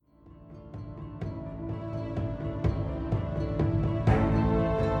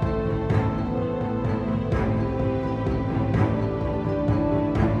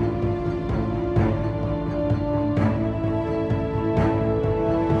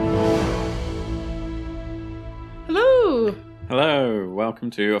welcome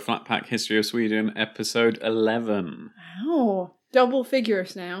to A Flat Pack History of Sweden, episode 11. Oh, double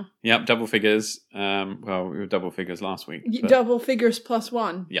figures now. Yep, double figures. Well, we were double figures last week. But... Double figures plus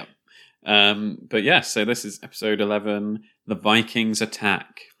one. Yep. But yes, so this is episode 11, The Vikings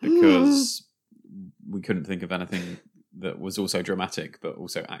Attack, because we couldn't think of anything that was also dramatic, but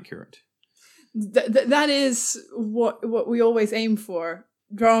also accurate. That is what we always aim for,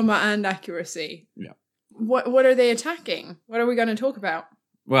 drama and accuracy. Yeah. What are they attacking? What are we going to talk about?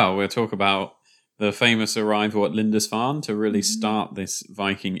 Well, we'll talk about the famous arrival at Lindisfarne to really start this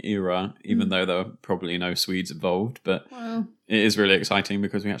Viking era, even though there were probably no Swedes involved. But it is really exciting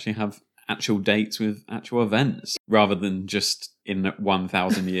because we actually have actual dates with actual events, rather than just in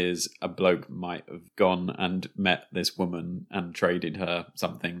 1,000 years a bloke might have gone and met this woman and traded her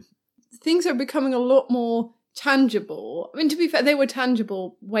something. Things are becoming a lot more tangible. I mean, to be fair, they were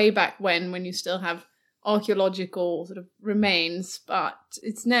tangible way back when you still have archaeological sort of remains, but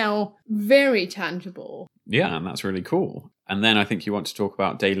it's now very tangible. Yeah, and that's really cool. And then I think you want to talk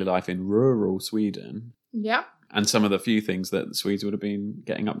about daily life in rural Sweden. Yeah. And some of the few things that the Swedes would have been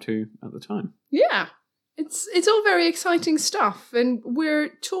getting up to at the time. Yeah. It's all very exciting stuff. And we're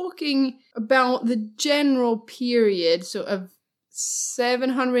talking about the general period, sort of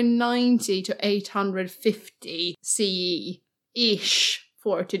 790 to 850 CE-ish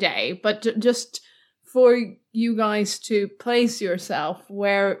for today. But just for you guys to place yourself,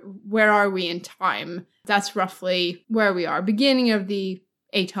 where are we in time? That's roughly where we are, beginning of the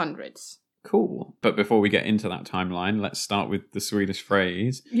 800s. Cool. But before we get into that timeline, let's start with the Swedish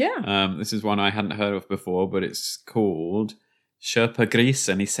phrase. Yeah. This is one I hadn't heard of before, but it's called köpa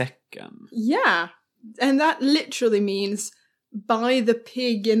grisen I säcken. Yeah. And that literally means buy the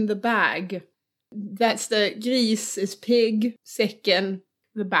pig in the bag. That's the gris is pig, säcken,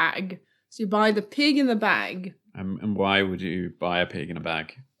 the bag. So you buy the pig in the bag. And why would you buy a pig in a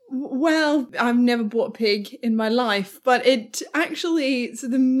bag? Well, I've never bought a pig in my life, but it actually, so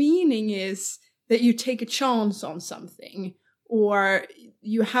the meaning is that you take a chance on something, or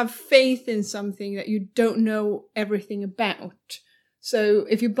you have faith in something that you don't know everything about. So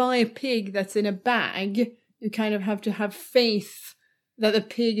if you buy a pig that's in a bag, you kind of have to have faith that the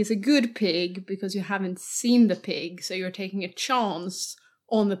pig is a good pig because you haven't seen the pig, so you're taking a chance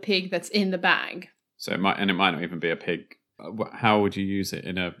on the pig that's in the bag. So it might not even be a pig. How would you use it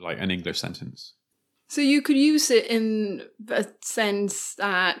in an English sentence? So you could use it in a sense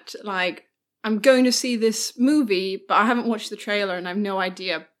that, like, I'm going to see this movie, but I haven't watched the trailer and I have no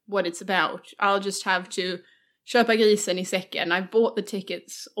idea what it's about. I'll just have to köpa grisen I säcken. I've bought the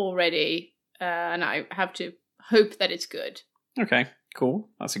tickets already, and I have to hope that it's good. Okay, cool.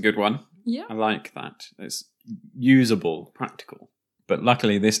 That's a good one. Yeah. I like that. It's usable, practical. But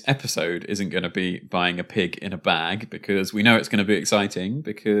luckily, this episode isn't going to be buying a pig in a bag, because we know it's going to be exciting,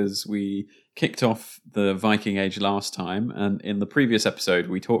 because we kicked off the Viking Age last time. And in the previous episode,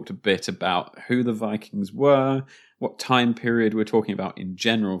 we talked a bit about who the Vikings were, what time period we're talking about in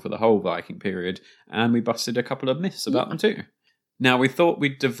general for the whole Viking period. And we busted a couple of myths about them too. Now, we thought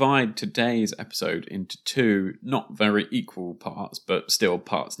we'd divide today's episode into two not very equal parts, but still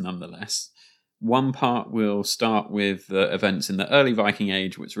parts nonetheless. One part will start with the events in the early Viking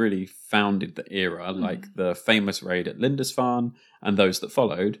Age, which really founded the era, like the famous raid at Lindisfarne and those that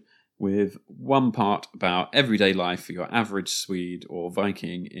followed, with one part about everyday life for your average Swede or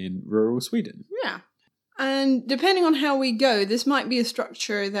Viking in rural Sweden. Yeah. And depending on how we go, this might be a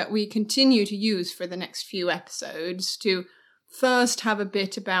structure that we continue to use for the next few episodes, to first have a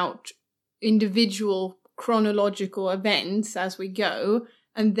bit about individual chronological events as we go,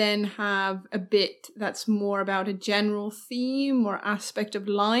 and then have a bit that's more about a general theme or aspect of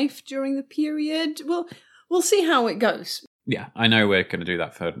life during the period. We'll see how it goes. Yeah, I know we're going to do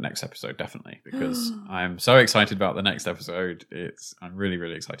that for the next episode, definitely, because I'm so excited about the next episode. I'm really,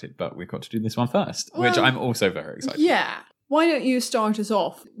 really excited, but we've got to do this one first, which I'm also very excited. Yeah. Why don't you start us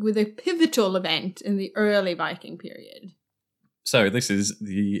off with a pivotal event in the early Viking period? So this is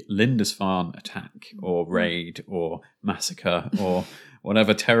the Lindisfarne attack, or raid, or massacre, or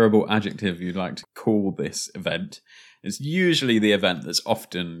whatever terrible adjective you'd like to call this event. It's usually the event that's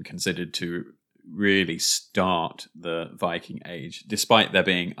often considered to really start the Viking Age, despite there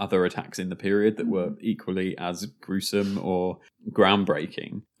being other attacks in the period that were equally as gruesome or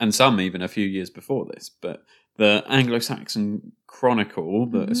groundbreaking, and some even a few years before this. But the Anglo-Saxon Chronicle,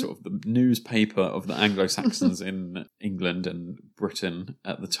 the sort of the newspaper of the Anglo-Saxons in England and Britain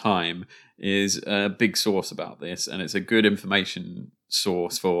at the time, is a big source about this, and it's a good information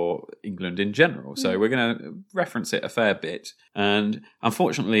source for England in general. So we're going to reference it a fair bit. And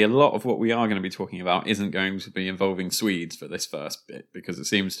unfortunately, a lot of what we are going to be talking about isn't going to be involving Swedes for this first bit, because it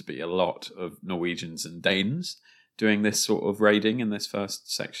seems to be a lot of Norwegians and Danes doing this sort of raiding in this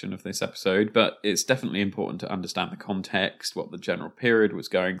first section of this episode. But it's definitely important to understand the context, what the general period was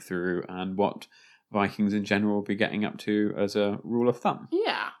going through, and what Vikings in general will be getting up to as a rule of thumb.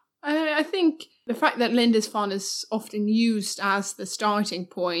 Yeah. I think the fact that Lindisfarne is often used as the starting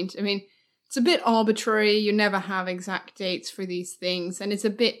point, I mean, it's a bit arbitrary. You never have exact dates for these things, and it's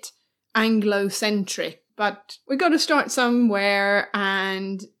a bit Anglo-centric. But we've got to start somewhere,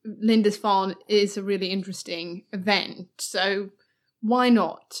 and Lindisfarne is a really interesting event. So why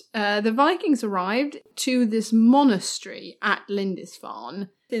not? The Vikings arrived to this monastery at Lindisfarne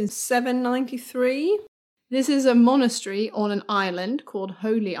in 793. This is a monastery on an island called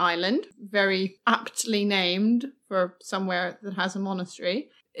Holy Island, very aptly named for somewhere that has a monastery.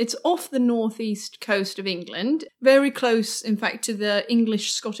 It's off the northeast coast of England, very close, in fact, to the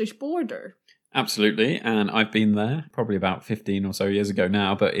English-Scottish border. Absolutely, and I've been there probably about 15 or so years ago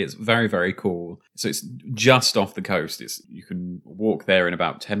now, but it's very, very cool. So it's just off the coast. You can walk there in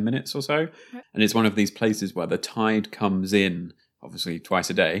about 10 minutes or so, and it's one of these places where the tide comes in, obviously twice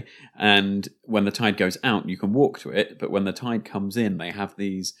a day, and when the tide goes out, you can walk to it, but when the tide comes in, they have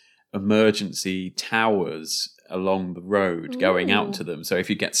these emergency towers along the road going out to them. So if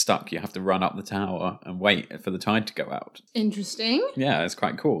you get stuck, you have to run up the tower and wait for the tide to go out. Interesting. Yeah, it's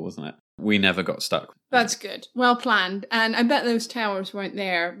quite cool, isn't it? We never got stuck. That's good. Well planned. And I bet those towers weren't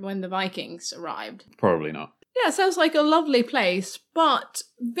there when the Vikings arrived. Probably not. Yeah, sounds like a lovely place, but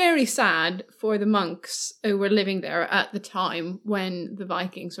very sad for the monks who were living there at the time when the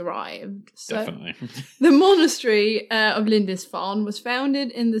Vikings arrived. So Definitely. The monastery of Lindisfarne was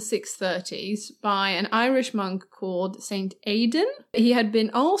founded in the 630s by an Irish monk called Saint Aidan. He had been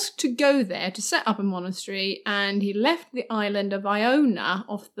asked to go there to set up a monastery, and he left the island of Iona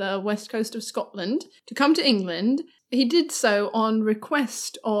off the west coast of Scotland to come to England. He did so on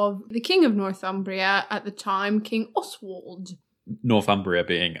request of the King of Northumbria at the time, King Oswald. Northumbria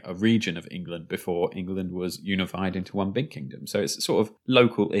being a region of England before England was unified into one big kingdom. So it's sort of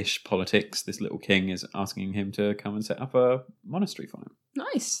local-ish politics. This little king is asking him to come and set up a monastery for him.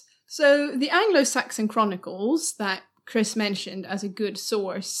 Nice. So the Anglo-Saxon Chronicles that Chris mentioned as a good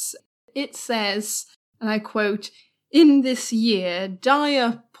source, it says, and I quote, "In this year,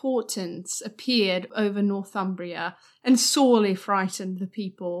 dire portents appeared over Northumbria and sorely frightened the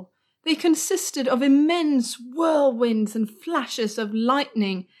people. They consisted of immense whirlwinds and flashes of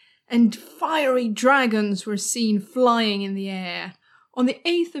lightning, and fiery dragons were seen flying in the air. On the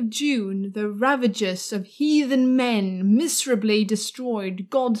 8th of June, the ravagers of heathen men miserably destroyed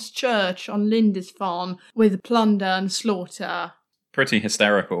God's church on Lindisfarne with plunder and slaughter." Pretty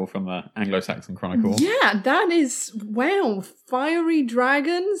hysterical from the Anglo-Saxon Chronicle. Yeah, that is, wow, fiery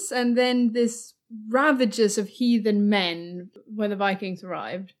dragons and then this ravagers of heathen men when the Vikings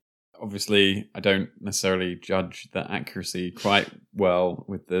arrived. Obviously, I don't necessarily judge the accuracy quite well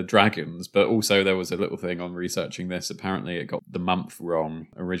with the dragons, but also there was a little thing on researching this. Apparently it got the month wrong.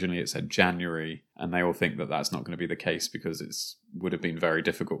 Originally it said January, and they all think that that's not going to be the case because it would have been very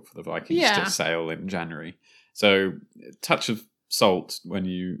difficult for the Vikings to sail in January. So, touch of salt when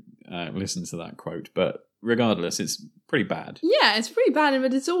you listen to that quote, but regardless, it's pretty bad. Yeah, it's pretty bad,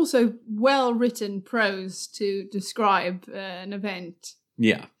 but it's also well-written prose to describe an event.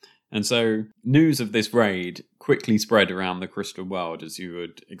 Yeah. And so news of this raid quickly spread around the Christian world, as you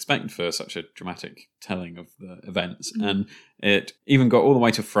would expect for such a dramatic telling of the events. And it even got all the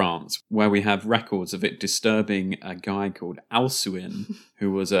way to France, where we have records of it disturbing a guy called Alcuin,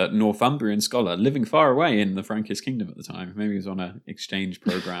 who was a Northumbrian scholar living far away in the Frankish kingdom at the time. Maybe he was on an exchange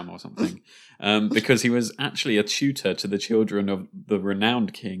program or something, because he was actually a tutor to the children of the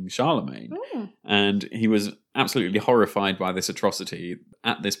renowned king Charlemagne. And he was absolutely horrified by this atrocity.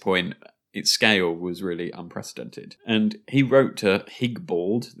 At this point, its scale was really unprecedented. And he wrote to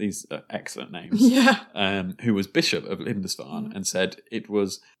Higbald, these are excellent names, who was Bishop of Lindisfarne, and said it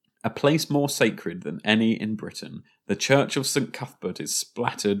was a place more sacred than any in Britain. The church of St. Cuthbert is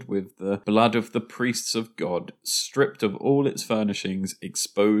splattered with the blood of the priests of God, stripped of all its furnishings,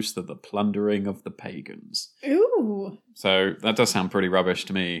 exposed to the plundering of the pagans. Ooh. So that does sound pretty rubbish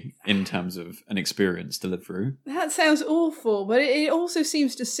to me in terms of an experience to live through. That sounds awful, but it also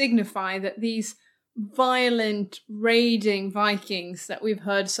seems to signify that these violent, raiding Vikings that we've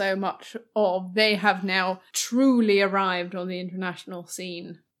heard so much of, they have now truly arrived on the international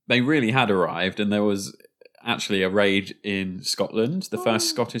scene. They really had arrived, and there was actually a raid in Scotland, the first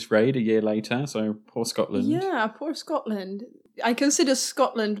Scottish raid a year later, so poor Scotland. Yeah, poor Scotland. I consider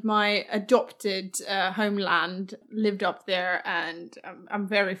Scotland my adopted homeland, lived up there, and I'm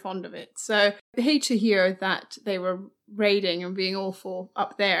very fond of it. So I hate to hear that they were raiding and being awful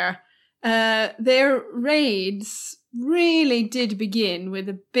up there. Their raids really did begin with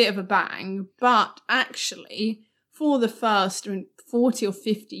a bit of a bang, but actually, for the first 40 or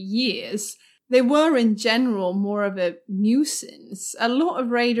 50 years, they were in general more of a nuisance. A lot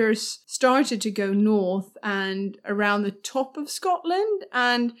of raiders started to go north and around the top of Scotland,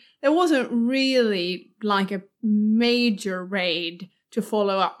 and there wasn't really like a major raid to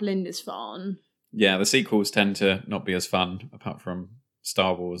follow up Lindisfarne. Yeah, the sequels tend to not be as fun, apart from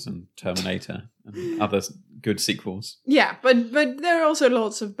Star Wars and Terminator and other good sequels. Yeah, but there are also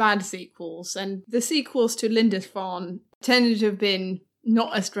lots of bad sequels, and the sequels to Lindisfarne tended to have been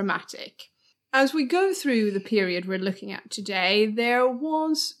not as dramatic. As we go through the period we're looking at today, there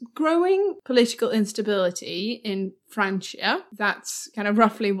was growing political instability in Francia. That's kind of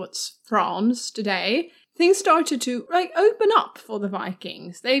roughly what's France today. Things started to open up for the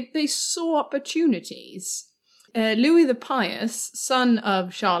Vikings. They saw opportunities. Louis the Pious, son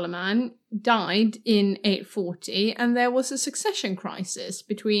of Charlemagne, died in 840, and there was a succession crisis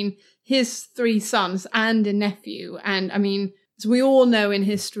between his 3 sons and a nephew. And I mean, as we all know in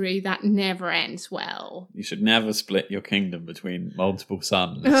history, that never ends well. You should never split your kingdom between multiple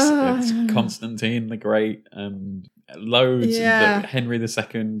sons. It's Constantine the Great and loads of Henry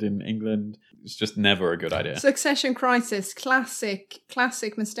II in England. It's just never a good idea. Succession crisis, classic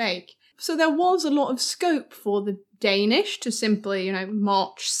mistake. So there was a lot of scope for the Danish to simply,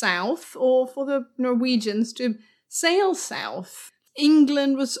 march south, or for the Norwegians to sail south.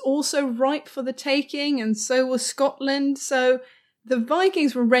 England was also ripe for the taking, and so was Scotland. So the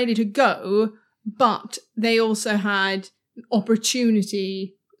Vikings were ready to go, but they also had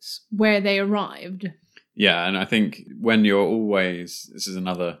opportunity where they arrived. Yeah, and I think when you're always, this is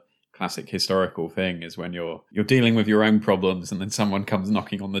another classic historical thing, is when you're dealing with your own problems and then someone comes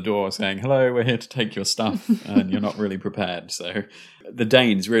knocking on the door saying, hello, we're here to take your stuff, and you're not really prepared. So the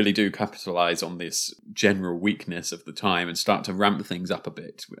Danes really do capitalise on this general weakness of the time and start to ramp things up a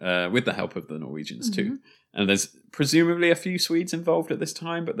bit, with the help of the Norwegians too. And there's presumably a few Swedes involved at this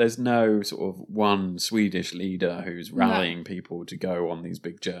time, but there's no sort of one Swedish leader who's rallying people to go on these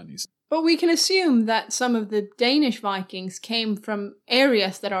big journeys. But we can assume that some of the Danish Vikings came from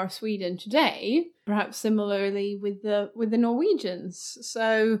areas that are Sweden today, perhaps similarly with the Norwegians.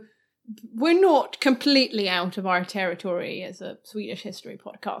 So we're not completely out of our territory as a Swedish history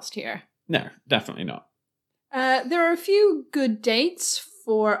podcast here. No, definitely not. There are a few good dates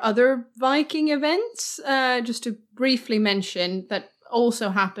for other Viking events, just to briefly mention, that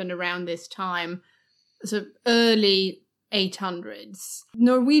also happened around this time, so early 800s.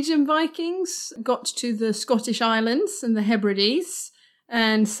 Norwegian Vikings got to the Scottish Islands and the Hebrides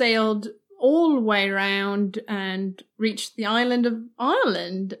and sailed all the way around and reached the island of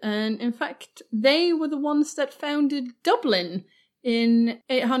Ireland. And in fact, they were the ones that founded Dublin in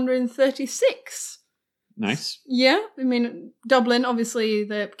 836. Nice. Yeah, I mean, Dublin, obviously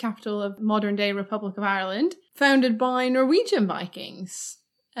the capital of modern-day Republic of Ireland, founded by Norwegian Vikings.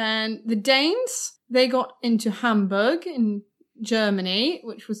 And the Danes, they got into Hamburg in Germany,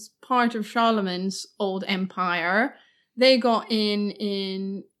 which was part of Charlemagne's old empire. They got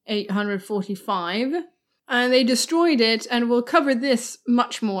in 845, and they destroyed it, and we'll cover this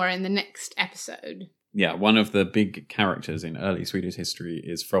much more in the next episode. Yeah, one of the big characters in early Swedish history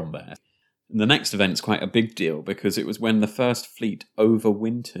is from there. And the next event's quite a big deal because it was when the first fleet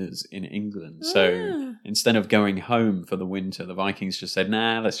overwinters in England. So instead of going home for the winter, the Vikings just said,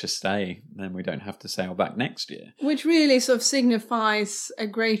 nah, let's just stay. Then we don't have to sail back next year. Which really sort of signifies a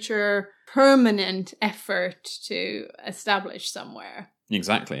greater permanent effort to establish somewhere.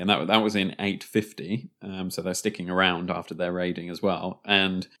 Exactly, and that was in 850, so they're sticking around after their raiding as well.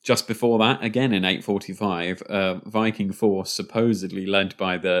 And just before that, again in 845, a Viking force supposedly led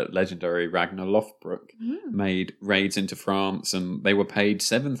by the legendary Ragnar Lothbrok made raids into France, and they were paid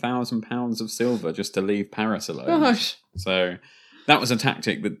 £7,000 of silver just to leave Paris alone. Gosh. So that was a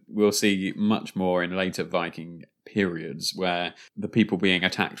tactic that we'll see much more in later Viking periods, where the people being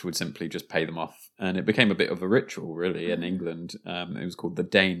attacked would simply just pay them off. And it became a bit of a ritual, really, in England. It was called the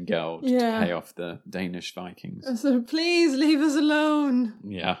Dane Geld to pay off the Danish Vikings. So please leave us alone.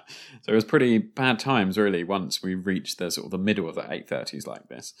 Yeah. So it was pretty bad times, really, once we reached the sort of the middle of the 830s like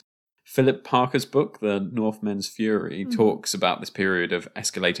this. Philip Parker's book, The Northmen's Fury, talks about this period of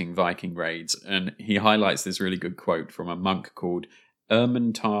escalating Viking raids, and he highlights this really good quote from a monk called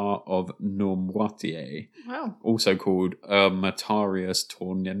Ermentar of Normoitier, Wow. also called Ermentarius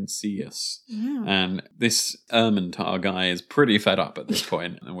Tornensius. Yeah. And this Ermentar guy is pretty fed up at this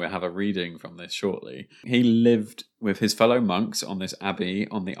point, and we'll have a reading from this shortly. He lived with his fellow monks on this abbey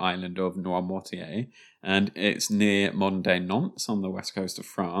on the island of Noirmoutier, and it's near modern-day Nantes on the west coast of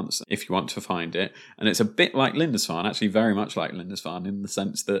France, if you want to find it. And it's a bit like Lindisfarne, actually very much like Lindisfarne, in the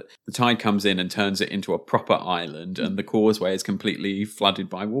sense that the tide comes in and turns it into a proper island, and the causeway is completely flooded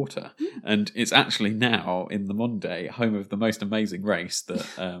by water. And it's actually now, in the modern day, home of the most amazing race that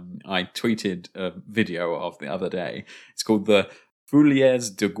I tweeted a video of the other day. It's called the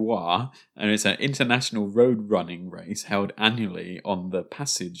Fouliers de Gois, and it's an international road running race held annually on the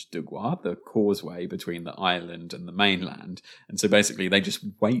Passage de Gois, the causeway between the island and the mainland. And so basically they just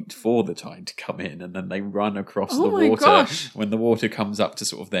wait for the tide to come in, and then they run across the water when the water comes up to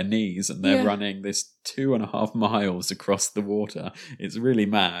sort of their knees, and they're running this 2.5 miles across the water. It's really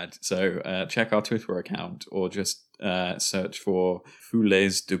mad. So check our Twitter account, or just search for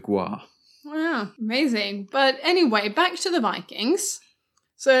Fouliers de Gois. Wow, amazing. But anyway, back to the Vikings.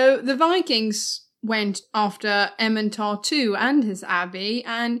 So the Vikings went after Ermentar II and his abbey,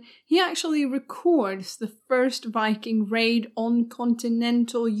 and he actually records the first Viking raid on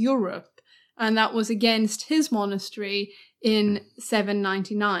continental Europe, and that was against his monastery in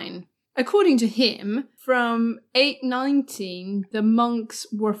 799. According to him, from 819, the monks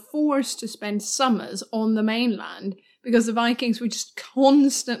were forced to spend summers on the mainland because the Vikings were just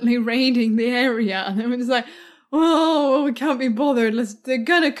constantly raiding the area. And they were just like, oh, we can't be bothered. They're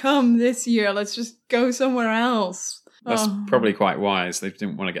going to come this year. Let's just go somewhere else. That's probably quite wise. They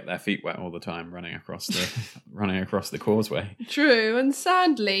didn't want to get their feet wet all the time running across the causeway. True. And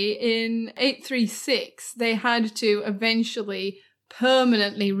sadly, in 836, they had to eventually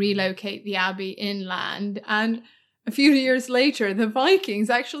permanently relocate the abbey inland, and a few years later the Vikings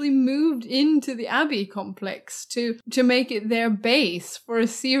actually moved into the abbey complex to make it their base for a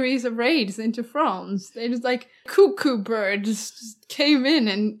series of raids into France. They just like cuckoo birds just came in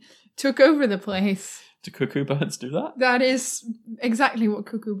and took over the place. Do cuckoo birds do that? That is exactly what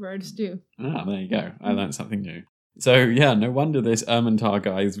cuckoo birds do. Ah, there you go. I learned something new. So, yeah, no wonder this Ermentar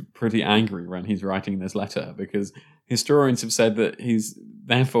guy is pretty angry when he's writing this letter, because historians have said that he's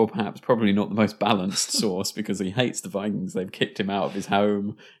therefore perhaps probably not the most balanced source, because he hates the Vikings. They've kicked him out of his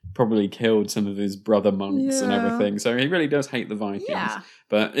home, probably killed some of his brother monks and everything. So he really does hate the Vikings. Yeah.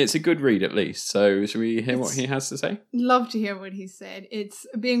 But it's a good read at least. So should we hear what he has to say? Love to hear what he said. It's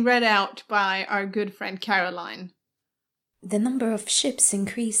being read out by our good friend Caroline. The number of ships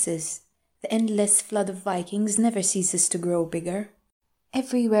increases. The endless flood of Vikings never ceases to grow bigger.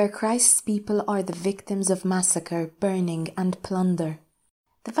 Everywhere Christ's people are the victims of massacre, burning, and plunder.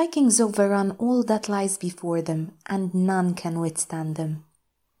 The Vikings overrun all that lies before them, and none can withstand them.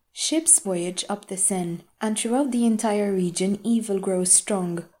 Ships voyage up the Seine, and throughout the entire region evil grows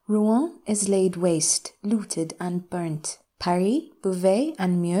strong. Rouen is laid waste, looted, and burnt. Paris, Beauvais,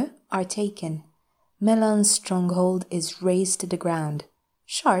 and Meaux are taken. Melun's stronghold is razed to the ground.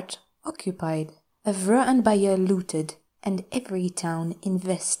 Chartres occupied, Evreux and Bayeux looted, and every town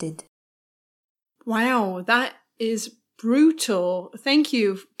invested. Wow, that is brutal. Thank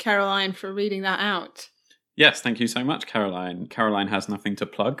you, Caroline, for reading that out. Yes, thank you so much, Caroline. Caroline has nothing to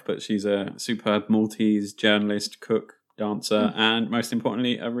plug, but she's a superb Maltese journalist, cook, dancer, and most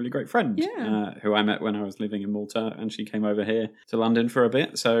importantly, a really great friend who I met when I was living in Malta, and she came over here to London for a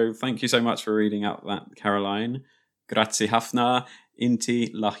bit. So thank you so much for reading out that, Caroline. Grazie hafna,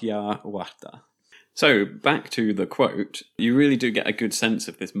 inti lahja warta. So, back to the quote, you really do get a good sense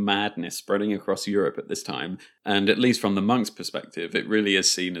of this madness spreading across Europe at this time, and at least from the monk's perspective, it really is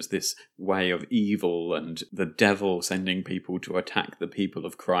seen as this way of evil and the devil sending people to attack the people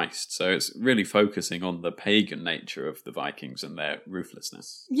of Christ. So it's really focusing on the pagan nature of the Vikings and their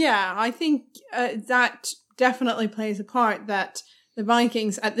ruthlessness. Yeah, I think that definitely plays a part, that the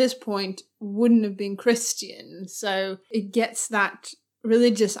Vikings at this point wouldn't have been Christian, so it gets that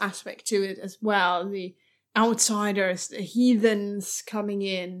religious aspect to it as well. The outsiders, the heathens coming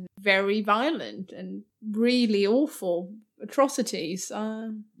in, very violent and really awful atrocities.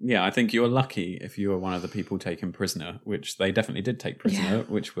 Yeah, I think you're lucky if you were one of the people taken prisoner, which they definitely did take prisoner,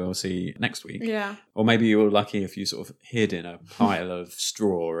 which we'll see next week. Yeah. Or maybe you were lucky if you sort of hid in a pile of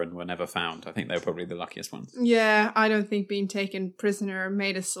straw and were never found. I think they were probably the luckiest ones. Yeah, I don't think being taken prisoner,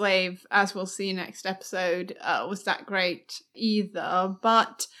 made a slave, as we'll see next episode, was that great either.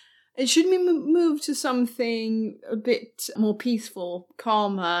 But it should be moved to something a bit more peaceful,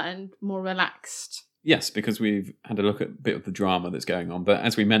 calmer, and more relaxed. Yes, because we've had a look at a bit of the drama that's going on. But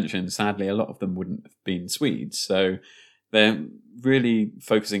as we mentioned, sadly, a lot of them wouldn't have been Swedes. So they're really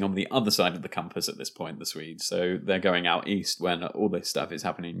focusing on the other side of the compass at this point, the Swedes. So they're going out east when all this stuff is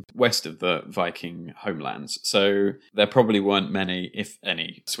happening west of the Viking homelands. So there probably weren't many, if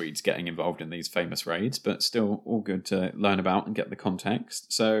any, Swedes getting involved in these famous raids, but still all good to learn about and get the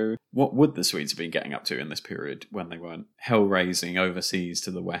context. So what would the Swedes have been getting up to in this period when they weren't hell-raising overseas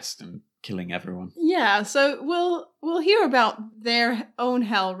to the west and killing everyone? Yeah, so we'll hear about their own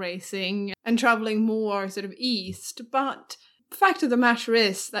hell racing and traveling more sort of east, but the fact of the matter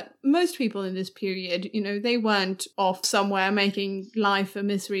is that most people in this period, they weren't off somewhere making life a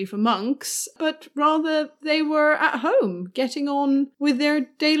misery for monks, but rather they were at home getting on with their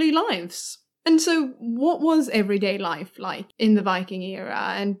daily lives. And so what was everyday life like in the Viking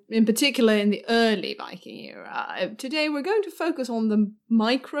era, and in particular in the early Viking era? Today we're going to focus on the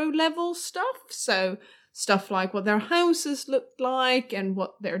micro-level stuff, so stuff like what their houses looked like and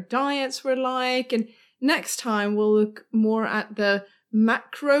what their diets were like, and next time we'll look more at the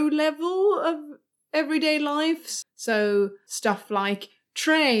macro level of everyday life, so stuff like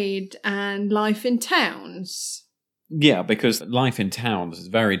trade and life in towns. Yeah, because life in towns is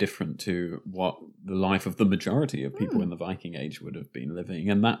very different to what the life of the majority of people in the Viking Age would have been living,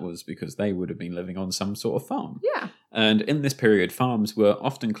 and that was because they would have been living on some sort of farm. Yeah. And in this period, farms were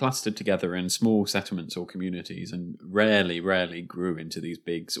often clustered together in small settlements or communities and rarely grew into these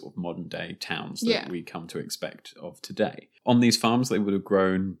big sort of modern-day towns that we come to expect of today. On these farms, they would have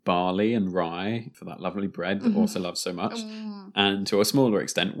grown barley and rye for that lovely bread that Åsa loves so much, and to a smaller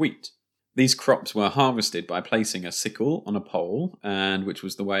extent, wheat. These crops were harvested by placing a sickle on a pole, and which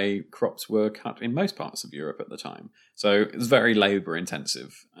was the way crops were cut in most parts of Europe at the time. So it was very labour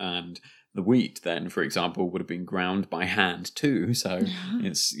intensive, and the wheat then, for example, would have been ground by hand too. So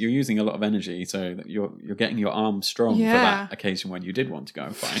you're using a lot of energy, so that you're getting your arms strong for that occasion when you did want to go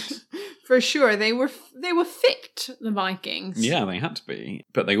and fight. For sure, they were fit, the Vikings. Yeah, they had to be.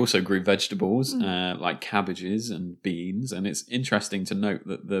 But they also grew vegetables like cabbages and beans. And it's interesting to note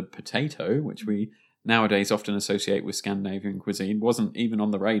that the potato, which we nowadays often associate with Scandinavian cuisine, wasn't even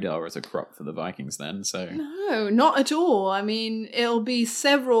on the radar as a crop for the Vikings then. So no, not at all. I mean, it'll be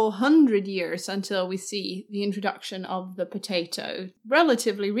several hundred years until we see the introduction of the potato.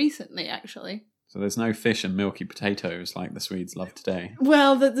 Relatively recently, actually. So there's no fish and milky potatoes like the Swedes love today.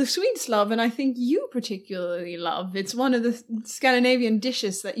 Well, the Swedes love, and I think you particularly love, it's one of the Scandinavian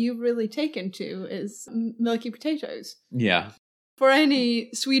dishes that you've really taken to, is milky potatoes. Yeah. For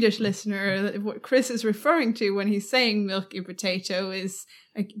any Swedish listener, what Chris is referring to when he's saying milky potato is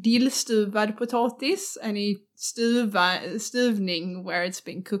a dillstuvad potatis, any stuvning where it's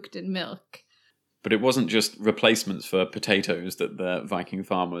been cooked in milk. But it wasn't just replacements for potatoes that the Viking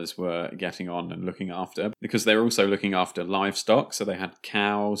farmers were getting on and looking after, because they were also looking after livestock. So they had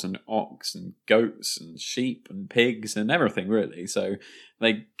cows and ox and goats and sheep and pigs and everything, really. So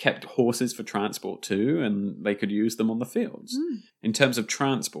they kept horses for transport too, and they could use them on the fields. In terms of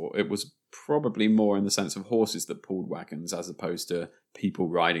transport, it was probably more in the sense of horses that pulled wagons as opposed to people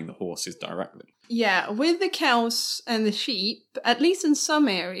riding the horses directly. Yeah, with the cows and the sheep, at least in some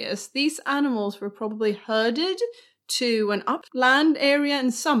areas, these animals were probably herded to an upland area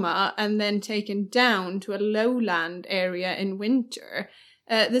in summer and then taken down to a lowland area in winter.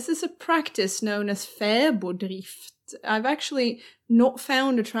 This is a practice known as fäboddrift. I've actually not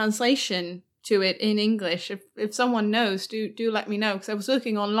found a translation to it in English. If someone knows, do let me know, because I was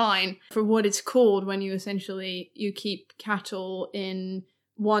looking online for what it's called when you keep cattle in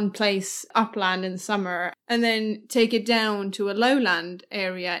one place upland in summer and then take it down to a lowland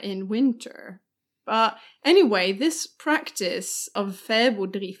area in winter. But anyway, this practice of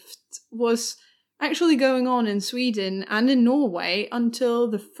fäboddrift was actually going on in Sweden and in Norway until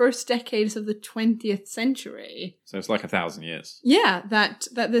the first decades of the 20th century. So it's like 1,000 years. Yeah, that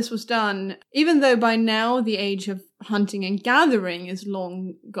this was done. Even though by now the age of hunting and gathering is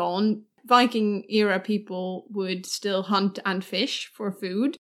long gone, Viking era people would still hunt and fish for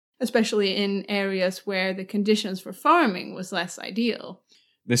food, especially in areas where the conditions for farming was less ideal.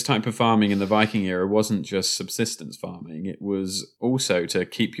 This type of farming in the Viking era wasn't just subsistence farming. It was also to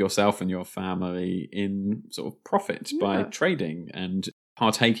keep yourself and your family in sort of profit by trading and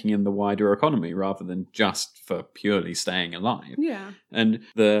partaking in the wider economy rather than just for purely staying alive. Yeah. And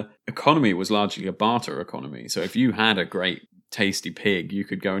the economy was largely a barter economy. So if you had a great tasty pig, you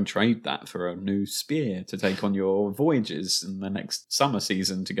could go and trade that for a new spear to take on your voyages in the next summer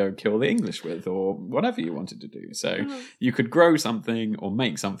season to go kill the English with, or whatever you wanted to do. So you could grow something or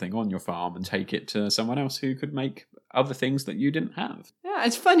make something on your farm and take it to someone else who could make other things that you didn't have. Yeah,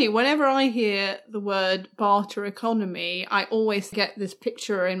 it's funny. Whenever I hear the word barter economy, I always get this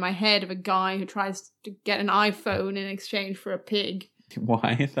picture in my head of a guy who tries to get an iPhone in exchange for a pig.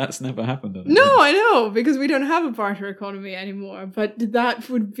 Why? That's never happened. No, I know, because we don't have a barter economy anymore. But that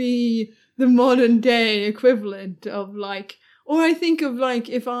would be the modern day equivalent of like, or I think of like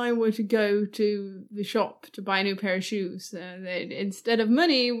if I were to go to the shop to buy a new pair of shoes, instead of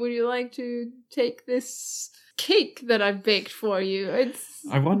money, would you like to take this cake that I've baked for you?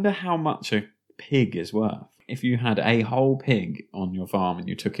 I wonder how much a pig is worth. If you had a whole pig on your farm and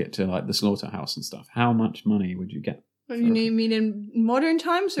you took it to like the slaughterhouse and stuff, how much money would you get? What do you mean in modern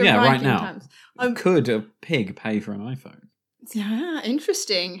times or yeah, Viking right now. times? Could a pig pay for an iPhone? Yeah,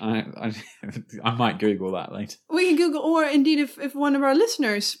 interesting. I might Google that later. We can Google, or indeed if one of our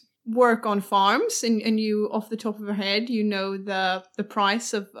listeners work on farms and you, off the top of your head, you know the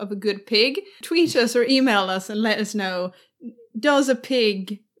price of a good pig, tweet us or email us and let us know, does a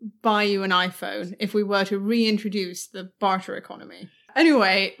pig buy you an iPhone if we were to reintroduce the barter economy?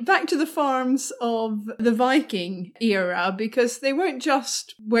 Anyway, back to the farms of the Viking era, because they weren't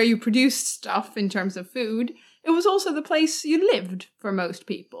just where you produced stuff in terms of food, it was also the place you lived for most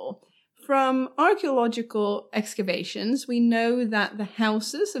people. From archaeological excavations, we know that the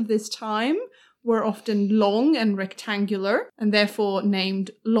houses of this time were often long and rectangular, and therefore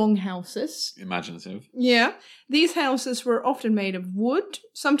named longhouses. Imaginative. Yeah. These houses were often made of wood,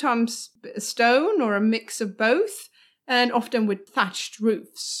 sometimes stone or a mix of both, and often with thatched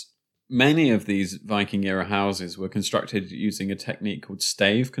roofs. Many of these Viking-era houses were constructed using a technique called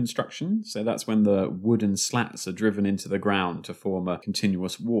stave construction. So that's when the wooden slats are driven into the ground to form a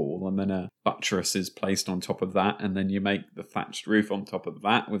continuous wall, and then a buttress is placed on top of that, and then you make the thatched roof on top of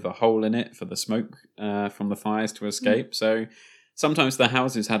that with a hole in it for the smoke from the fires to escape. So sometimes the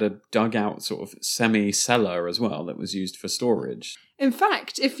houses had a dugout sort of semi-cellar as well that was used for storage. In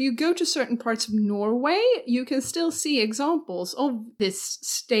fact, if you go to certain parts of Norway, you can still see examples of this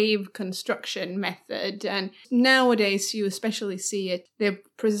stave construction method. And nowadays, you especially see it. They've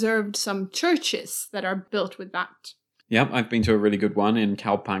preserved some churches that are built with that. Yep, I've been to a really good one in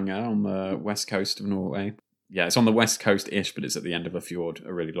Kalpanger on the west coast of Norway. Yeah, it's on the west coast-ish, but it's at the end of a fjord,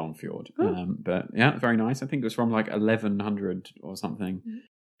 a really long fjord. But yeah, very nice. I think it was from like 1100 or something. Mm-hmm.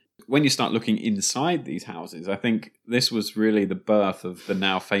 When you start looking inside these houses, I think this was really the birth of the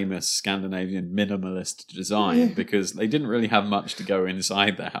now famous Scandinavian minimalist design, because they didn't really have much to go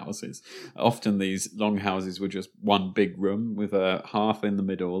inside their houses. Often these long houses were just one big room with a hearth in the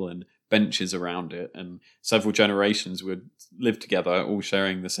middle and benches around it, and several generations would live together, all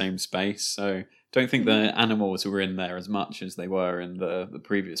sharing the same space. So don't think the animals were in there as much as they were in the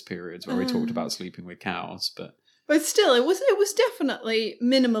previous periods where we talked about sleeping with cows, But still, it was definitely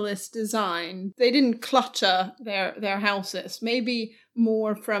minimalist design. They didn't clutter their houses, maybe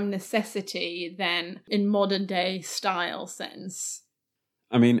more from necessity than in modern day style sense.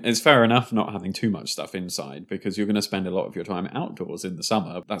 I mean, it's fair enough not having too much stuff inside, because you're going to spend a lot of your time outdoors in the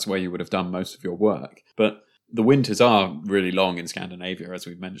summer. That's where you would have done most of your work. But the winters are really long in Scandinavia, as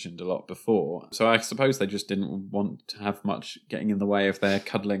we've mentioned a lot before. So I suppose they just didn't want to have much getting in the way of their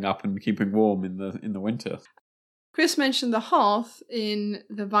cuddling up and keeping warm in the winter. Chris mentioned the hearth in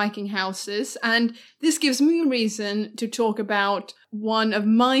the Viking houses, and this gives me a reason to talk about one of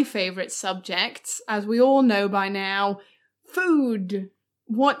my favourite subjects. As we all know by now, food.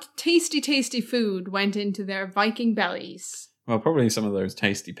 What tasty, tasty food went into their Viking bellies? Well, probably some of those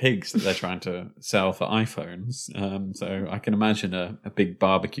tasty pigs that they're trying to sell for iPhones. So I can imagine a big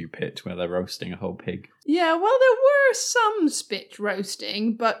barbecue pit where they're roasting a whole pig. Yeah, well, there were some spit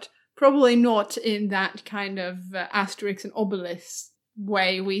roasting, but probably not in that kind of Asterix and Obelix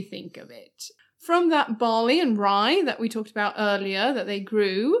way we think of it. From that barley and rye that we talked about earlier that they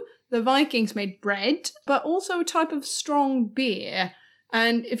grew, the Vikings made bread, but also a type of strong beer.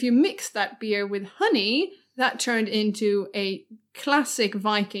 And if you mix that beer with honey, that turned into a classic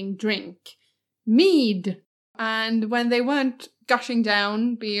Viking drink, mead. And when they weren't gushing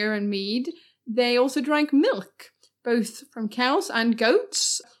down beer and mead, they also drank milk, both from cows and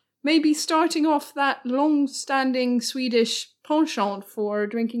goats. Maybe starting off that long-standing Swedish penchant for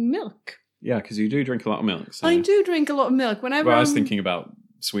drinking milk. Yeah, because you do drink a lot of milk. So. I do drink a lot of milk. Whenever I was thinking about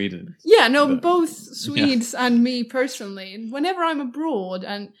Sweden. Yeah, no, both Swedes and me personally. Whenever I'm abroad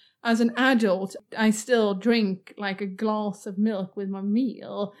and as an adult, I still drink like a glass of milk with my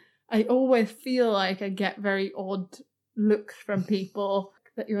meal. I always feel like I get very odd look from people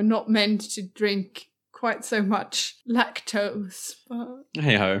that you're not meant to drink quite so much lactose. But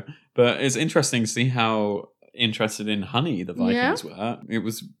Hey ho. But it's interesting to see how interested in honey the Vikings were. It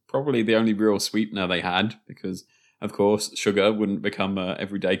was probably the only real sweetener they had because, of course, sugar wouldn't become an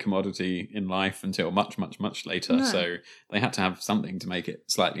everyday commodity in life until much, much, much later. No. So they had to have something to make it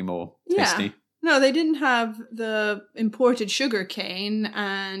slightly more tasty. No, they didn't have the imported sugar cane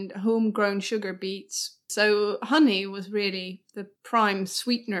and homegrown sugar beets. So honey was really the prime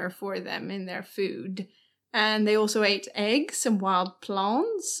sweetener for them in their food. And they also ate eggs and wild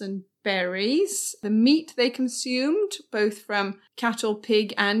plants and berries. The meat they consumed, both from cattle,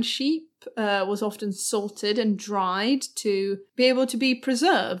 pig, and sheep, was often salted and dried to be able to be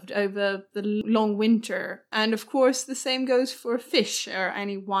preserved over the long winter. And of course, the same goes for fish or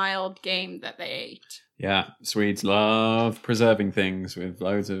any wild game that they ate. Yeah, Swedes love preserving things with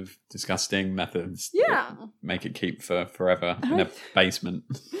loads of disgusting methods. Yeah. That make it keep for forever in a basement.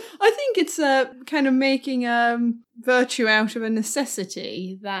 I think it's kind of making virtue out of a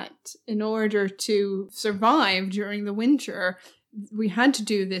necessity that in order to survive during the winter, we had to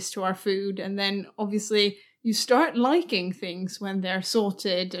do this to our food. And then obviously you start liking things when they're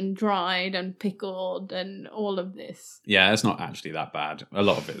salted and dried and pickled and all of this. Yeah, it's not actually that bad. A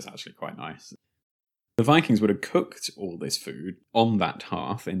lot of it is actually quite nice. The Vikings would have cooked all this food on that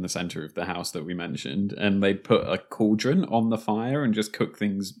hearth in the centre of the house that we mentioned, and they'd put a cauldron on the fire and just cook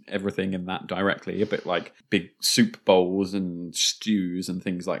everything in that directly, a bit like big soup bowls and stews and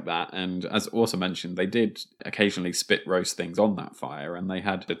things like that. And as also mentioned, they did occasionally spit roast things on that fire, and they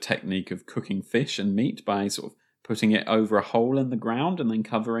had a technique of cooking fish and meat by sort of putting it over a hole in the ground and then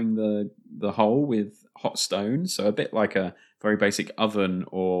covering the hole with hot stones. So a bit like a very basic oven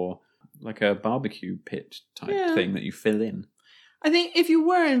or like a barbecue pit type thing that you fill in. I think if you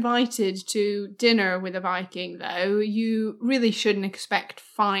were invited to dinner with a Viking, though, you really shouldn't expect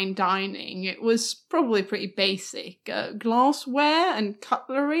fine dining. It was probably pretty basic. Glassware and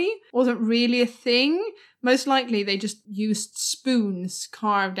cutlery wasn't really a thing. Most likely they just used spoons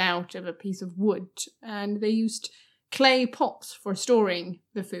carved out of a piece of wood, and they used clay pots for storing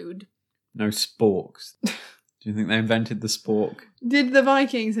the food. No sporks. Do you think they invented the spork? Did the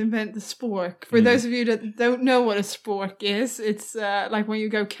Vikings invent the spork? For those of you that don't know what a spork is, it's like when you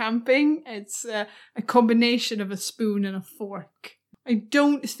go camping, it's a combination of a spoon and a fork. I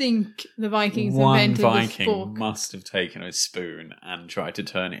don't think the Vikings invented the spork. One Viking must have taken a spoon and tried to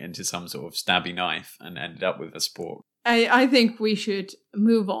turn it into some sort of stabby knife and ended up with a spork. I think we should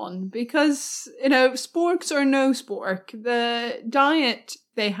move on because, sporks or no spork, the diet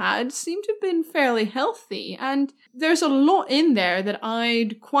they had seemed to have been fairly healthy, and there's a lot in there that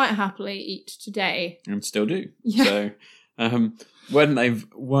I'd quite happily eat today. And still do. Yeah. So when they've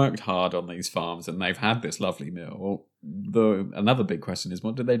worked hard on these farms and they've had this lovely meal, another big question is,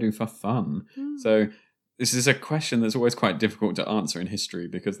 what do they do for fun? So this is a question that's always quite difficult to answer in history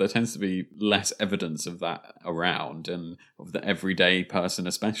because there tends to be less evidence of that around, and of the everyday person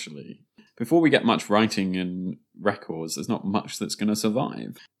especially. Before we get much writing and records, there's not much that's going to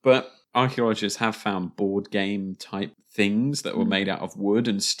survive. But archaeologists have found board game type things that were made out of wood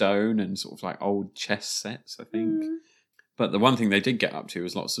and stone and sort of like old chess sets, I think. But the one thing they did get up to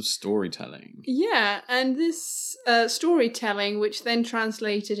was lots of storytelling. Yeah, and this storytelling, which then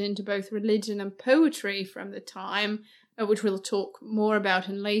translated into both religion and poetry from the time, which we'll talk more about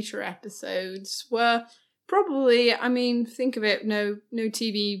in later episodes, were probably, think of it, no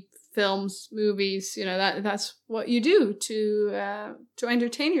TV films, movies, that's what you do to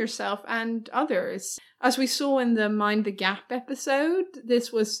entertain yourself and others. As we saw in the Mind the Gap episode,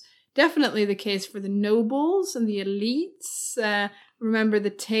 this was definitely the case for the nobles and the elites. Remember the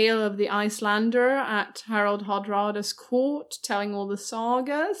tale of the Icelander at Harald Hardrada's court, telling all the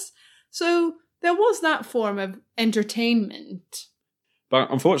sagas. So there was that form of entertainment. But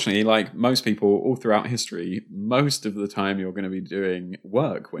unfortunately, like most people all throughout history, most of the time you're going to be doing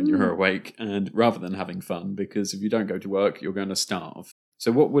work when you're awake, and rather than having fun, because if you don't go to work, you're going to starve.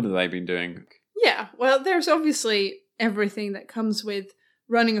 So what would have they been doing? Yeah, well, there's obviously everything that comes with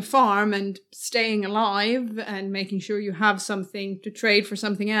running a farm and staying alive and making sure you have something to trade for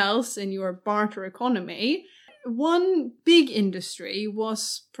something else in your barter economy. One big industry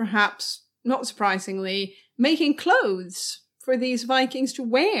was, perhaps not surprisingly, making clothes for these Vikings to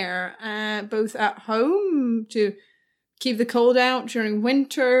wear, both at home to keep the cold out during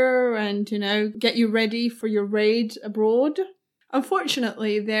winter and, get you ready for your raid abroad.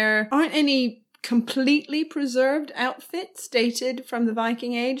 Unfortunately, there aren't any completely preserved outfits dated from the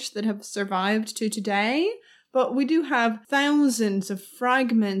Viking Age that have survived to today, but we do have thousands of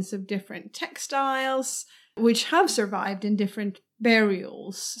fragments of different textiles, which have survived in different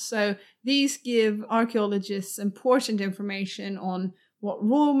burials. So these give archaeologists important information on what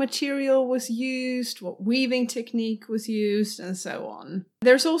raw material was used, what weaving technique was used, and so on.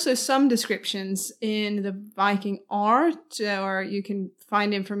 There's also some descriptions in the Viking art, or you can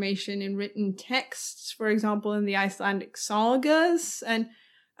find information in written texts, for example, in the Icelandic sagas. And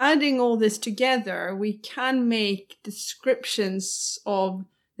adding all this together, we can make descriptions of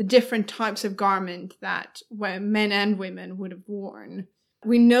the different types of garment that men and women would have worn.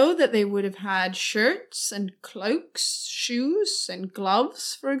 We know that they would have had shirts and cloaks, shoes and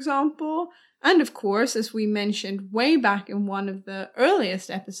gloves, for example. And of course, as we mentioned way back in one of the earliest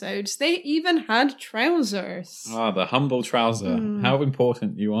episodes, they even had trousers. Ah, the humble trouser. How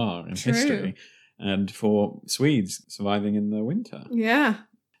important you are in history. And for Swedes surviving in the winter. Yeah.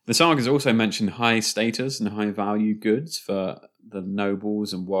 The sagas also mention high status and high value goods for the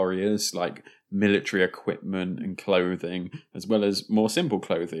nobles and warriors, like military equipment and clothing, as well as more simple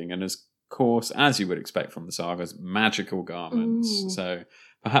clothing, and of course, as you would expect from the sagas, magical garments. Ooh. So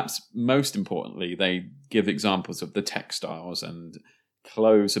perhaps most importantly, they give examples of the textiles, and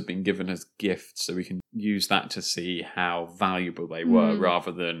clothes have been given as gifts, so we can use that to see how valuable they were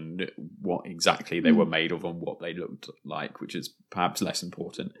rather than what exactly they were made of and what they looked like, which is perhaps less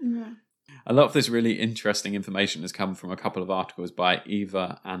important. Yeah. A lot of this really interesting information has come from a couple of articles by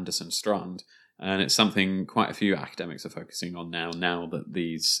Eva Anderson Strand, and it's something quite a few academics are focusing on now that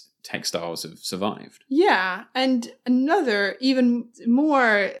these textiles have survived. Yeah, and another even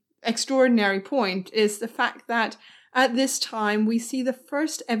more extraordinary point is the fact that at this time we see the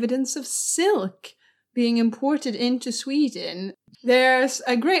first evidence of silk being imported into Sweden. There's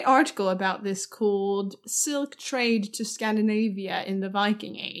a great article about this called Silk Trade to Scandinavia in the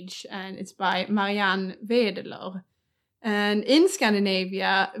Viking Age, and it's by Marianne Wedeler. And in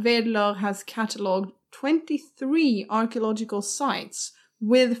Scandinavia, Wedeler has catalogued 23 archaeological sites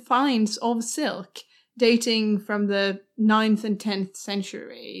with finds of silk dating from the 9th and 10th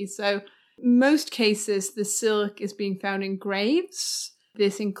century. So most cases, the silk is being found in graves.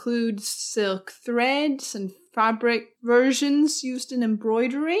 This includes silk threads and fabric versions used in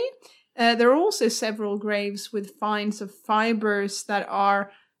embroidery. There are also several graves with finds of fibers that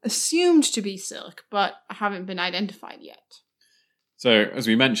are assumed to be silk, but haven't been identified yet. So, as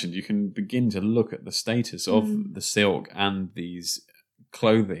we mentioned, you can begin to look at the status of the silk and these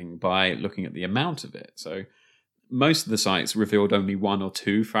clothing by looking at the amount of it. So, most of the sites revealed only 1 or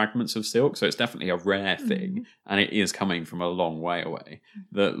 2 fragments of silk, so it's definitely a rare thing, and it is coming from a long way away.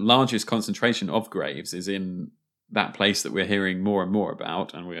 The largest concentration of graves is in that place that we're hearing more and more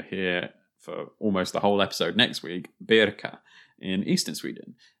about, and we're here for almost the whole episode next week, Birka, in eastern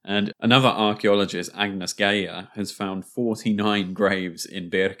Sweden. And another archaeologist, Agnes Geyer, has found 49 graves in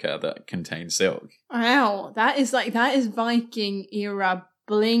Birka that contain silk. Wow, that is Viking era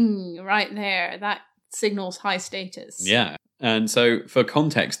bling right there. That signals high status. Yeah. And so, for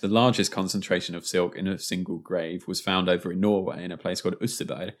context, the largest concentration of silk in a single grave was found over in Norway in a place called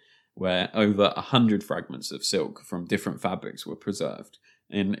Osterberg, where over 100 fragments of silk from different fabrics were preserved.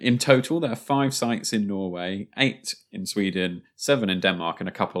 In total, there are 5 sites in Norway, 8 in Sweden, 7 in Denmark, and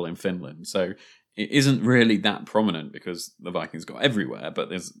a couple in Finland. So it isn't really that prominent because the Vikings got everywhere, but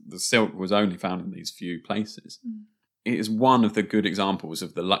the silk was only found in these few places. It is one of the good examples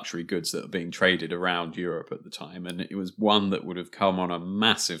of the luxury goods that are being traded around Europe at the time, and it was one that would have come on a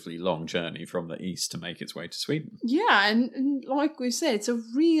massively long journey from the east to make its way to Sweden. Yeah, and like we said, it's a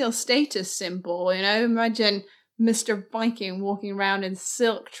real status symbol, you know. Imagine Mr. Viking walking around in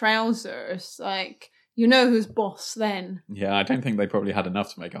silk trousers, like, you know who's boss then. Yeah, I don't think they probably had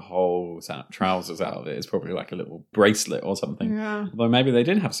enough to make a whole set of trousers out of it. It's probably like a little bracelet or something. Yeah. Although maybe they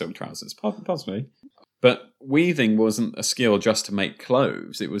did have silk trousers, possibly. But weaving wasn't a skill just to make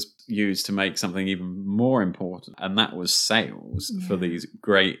clothes. It was used to make something even more important, and that was sails for these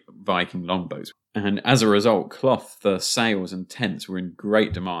great Viking longboats. And as a result, cloth for sails and tents were in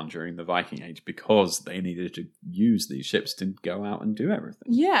great demand during the Viking Age because they needed to use these ships to go out and do everything.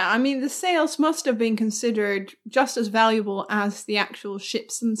 Yeah, I mean, the sails must have been considered just as valuable as the actual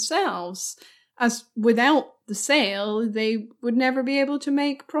ships themselves, as without the sail, they would never be able to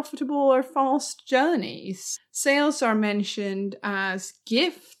make profitable or fast journeys. Sails are mentioned as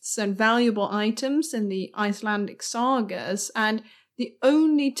gifts and valuable items in the Icelandic sagas, and the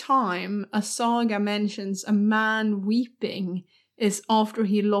only time a saga mentions a man weeping is after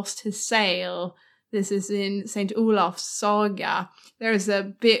he lost his sail. This is in St. Olaf's saga. There's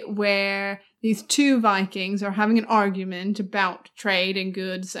a bit where these 2 Vikings are having an argument about trade and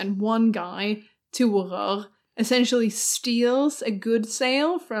goods, and one guy, Turer, essentially steals a good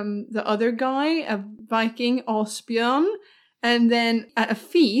sail from the other guy, a Viking, Asbjørn. And then at a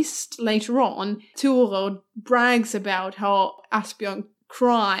feast later on, Turo brags about how Asbjørn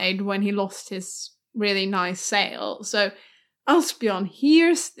cried when he lost his really nice sail. So Asbjørn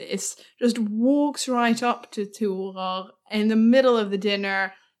hears this, just walks right up to Turo in the middle of the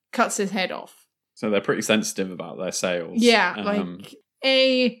dinner, cuts his head off. So they're pretty sensitive about their sails. Yeah, like,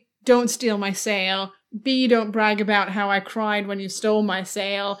 A, don't steal my sail. B, don't brag about how I cried when you stole my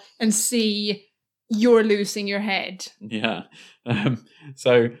sail. And C, you're losing your head. Yeah.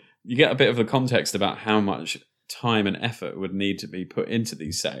 So you get a bit of the context about how much time and effort would need to be put into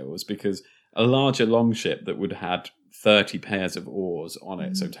these sails, because a larger longship that would have had 30 pairs of oars on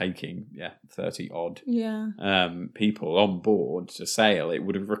it, so taking 30 odd people on board to sail, it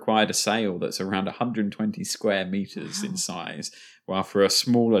would have required a sail that's around 120 square meters in size, while for a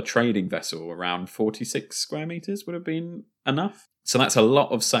smaller trading vessel around 46 square meters would have been enough. So that's a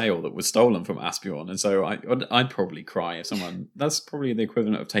lot of sail that was stolen from Asbjørn, and so I'd probably cry if someone. That's probably the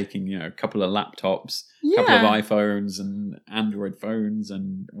equivalent of taking a couple of laptops, a couple of iPhones and Android phones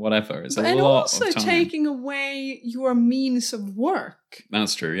and whatever. It's a lot of time. And also taking away your means of work.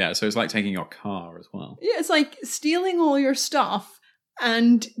 That's true. Yeah, so it's like taking your car as well. Yeah, it's like stealing all your stuff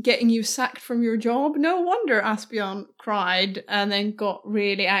and getting you sacked from your job. No wonder Asbjørn cried and then got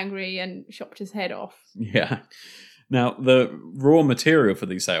really angry and chopped his head off. Yeah. Now, the raw material for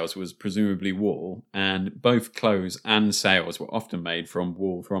these sails was presumably wool, and both clothes and sails were often made from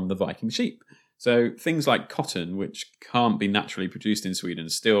wool from the Viking sheep. So things like cotton, which can't be naturally produced in Sweden,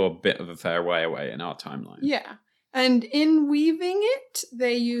 is still a bit of a fair way away in our timeline. Yeah. And in weaving it,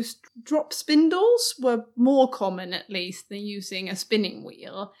 they used drop spindles, were more common at least than using a spinning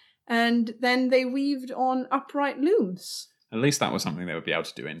wheel. And then they weaved on upright looms. At least that was something they would be able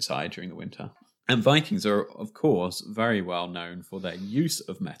to do inside during the winter. And Vikings are, of course, very well known for their use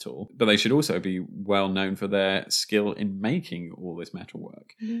of metal, but they should also be well known for their skill in making all this metal work.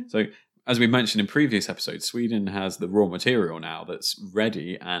 Mm-hmm. So, as we mentioned in previous episodes, Sweden has the raw material now that's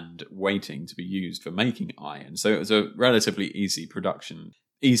ready and waiting to be used for making iron. So it was a relatively easy production.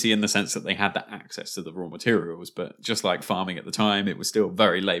 Easy in the sense that they had that access to the raw materials, but just like farming at the time, it was still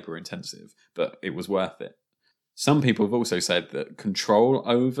very labour intensive, but it was worth it. Some people have also said that control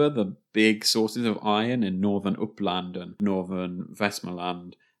over the big sources of iron in northern Uppland and northern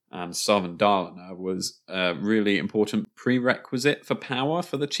Västmanland and southern Dalarna was a really important prerequisite for power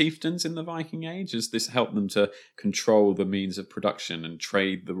for the chieftains in the Viking Age, as this helped them to control the means of production and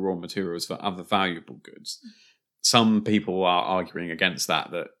trade the raw materials for other valuable goods. Some people are arguing against that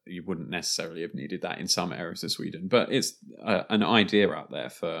you wouldn't necessarily have needed that in some areas of Sweden. But it's an idea out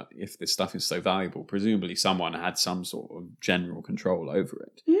there for if this stuff is so valuable, presumably someone had some sort of general control over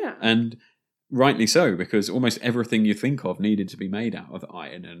it. Yeah. And rightly so, because almost everything you think of needed to be made out of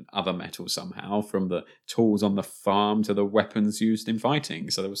iron and other metals somehow, from the tools on the farm to the weapons used in fighting.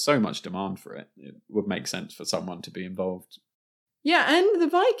 So there was so much demand for it. It would make sense for someone to be involved. Yeah, and the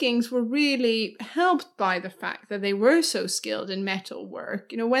Vikings were really helped by the fact that they were so skilled in metal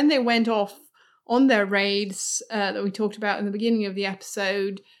work. When they went off on their raids that we talked about in the beginning of the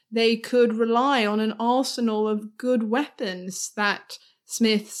episode, they could rely on an arsenal of good weapons that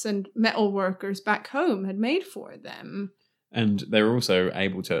smiths and metal workers back home had made for them. And they were also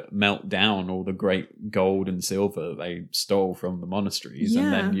able to melt down all the great gold and silver that they stole from the monasteries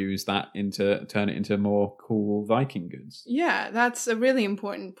and then use that turn it into more cool Viking goods. Yeah, that's a really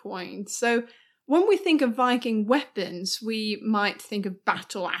important point. So when we think of Viking weapons, we might think of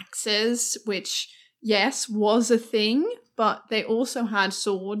battle axes, which, yes, was a thing, but they also had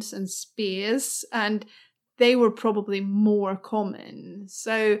swords and spears, and they were probably more common.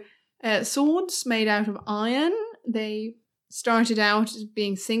 So swords made out of iron, they started out as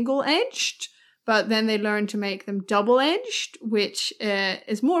being single-edged, but then they learned to make them double-edged, which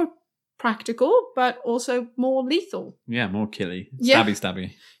is more practical, but also more lethal. Yeah, more killy.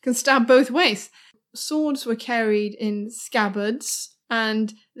 Stabby. Can stab both ways. Swords were carried in scabbards,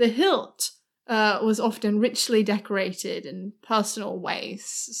 and the hilt was often richly decorated in personal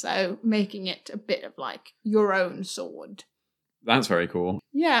ways, so making it a bit of like your own sword. That's very cool.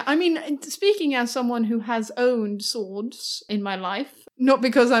 Yeah, I mean, speaking as someone who has owned swords in my life, not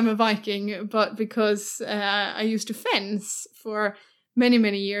because I'm a Viking, but because I used to fence for many,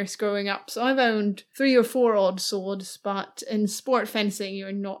 many years growing up. So I've owned 3 or 4 odd swords, but in sport fencing,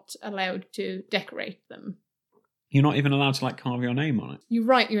 you're not allowed to decorate them. You're not even allowed to carve your name on it? You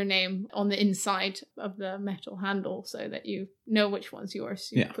write your name on the inside of the metal handle so that you know which one's yours.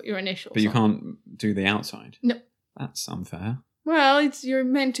 You put your initials But you on. can't do the outside? No. That's unfair. Well, you're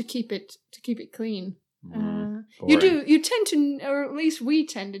meant to keep it clean. Boring. You tend to, or at least we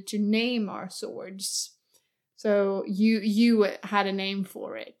tended to name our swords. So you had a name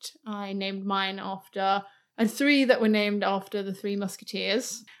for it. I named mine after, I had 3 that were named after the 3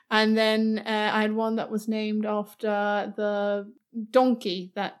 Musketeers. And then I had one that was named after the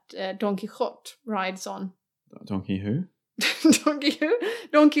donkey that Don Quixote rides on. Donkey who?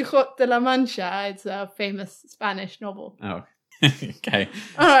 Don Quixote de la Mancha. It's a famous Spanish novel. Oh, okay.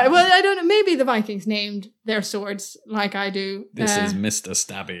 All right. Well, I don't know. Maybe the Vikings named their swords like I do. This is Mr.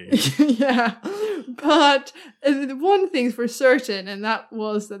 Stabby. Yeah. But the one thing's for certain, and that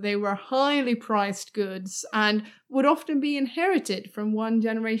was that they were highly priced goods and would often be inherited from one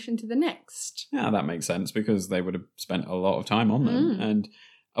generation to the next. Yeah, that makes sense because they would have spent a lot of time on them. And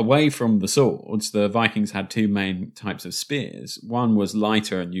away from the swords, the Vikings had 2 main types of spears. One was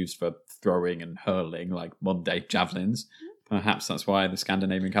lighter and used for throwing and hurling, like modern-day javelins. Perhaps that's why the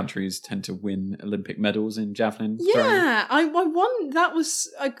Scandinavian countries tend to win Olympic medals in javelin throwing. Yeah, I won. That was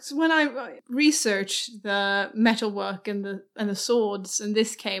when I researched the metalwork and the swords, and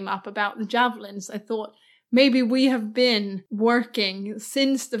this came up about the javelins. I thought maybe we have been working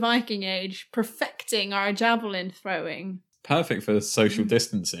since the Viking Age, perfecting our javelin throwing. Perfect for social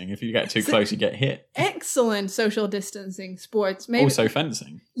distancing. If you get too close, you get hit. Excellent social distancing sports. Maybe Also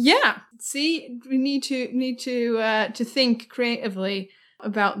fencing. Yeah. See, we need to think creatively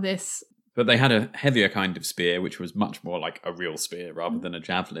about this. But they had a heavier kind of spear, which was much more like a real spear rather than a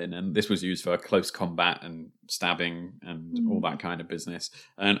javelin. And this was used for close combat and stabbing and all that kind of business.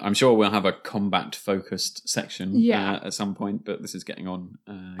 And I'm sure we'll have a combat-focused section at some point, but this is getting on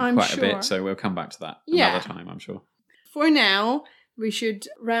quite a bit. So we'll come back to that another time, I'm sure. For now, we should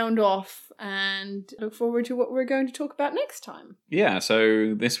round off and look forward to what we're going to talk about next time. Yeah,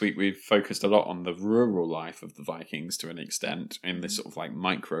 so this week we've focused a lot on the rural life of the Vikings to an extent, in this sort of like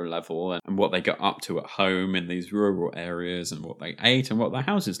micro level, and what they got up to at home in these rural areas and what they ate and what their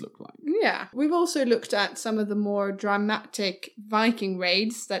houses looked like. Yeah, we've also looked at some of the more dramatic Viking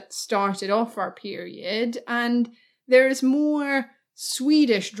raids that started off our period, and there's more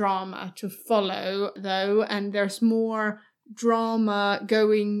Swedish drama to follow, though, and there's more drama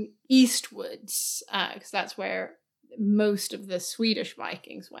going eastwards, because that's where most of the Swedish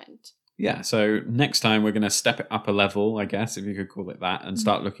Vikings went. Yeah, so next time we're going to step it up a level, I guess, if you could call it that, and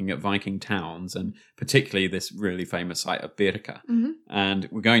start looking at Viking towns, and particularly this really famous site of Birka. And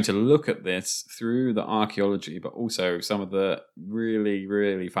we're going to look at this through the archaeology, but also some of the really,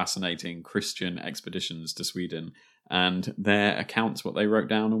 really fascinating Christian expeditions to Sweden and their accounts, what they wrote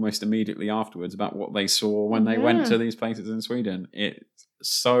down almost immediately afterwards about what they saw when they went to these places in Sweden. It's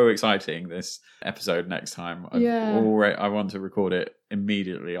so exciting, this episode next time. I want to record it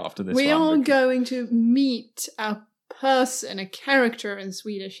immediately after this one. We are going to meet a person, a character in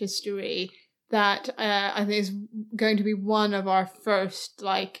Swedish history that I think is going to be one of our first,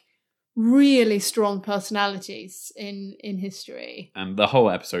 like, really strong personalities in history. And the whole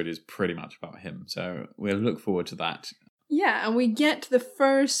episode is pretty much about him, so we'll look forward to that. Yeah, and we get the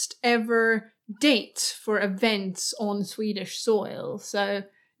first ever date for events on Swedish soil, so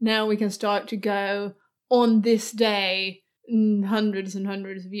now we can start to go on this day hundreds and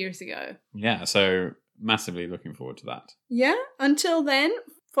hundreds of years ago. Yeah, so massively looking forward to that. Yeah, until then,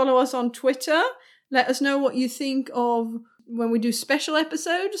 follow us on Twitter. Let us know what you think of when we do special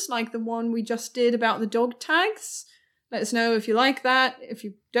episodes, like the one we just did about the dog tags. Let us know if you like that, if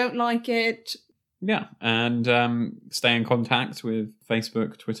you don't like it. Yeah, and stay in contact with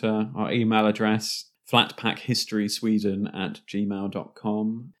Facebook, Twitter, our email address,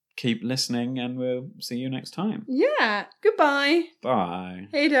 flatpackhystorysweden@gmail.com. Keep listening and we'll see you next time. Yeah, goodbye. Bye.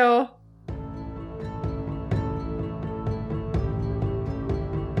 Hej då.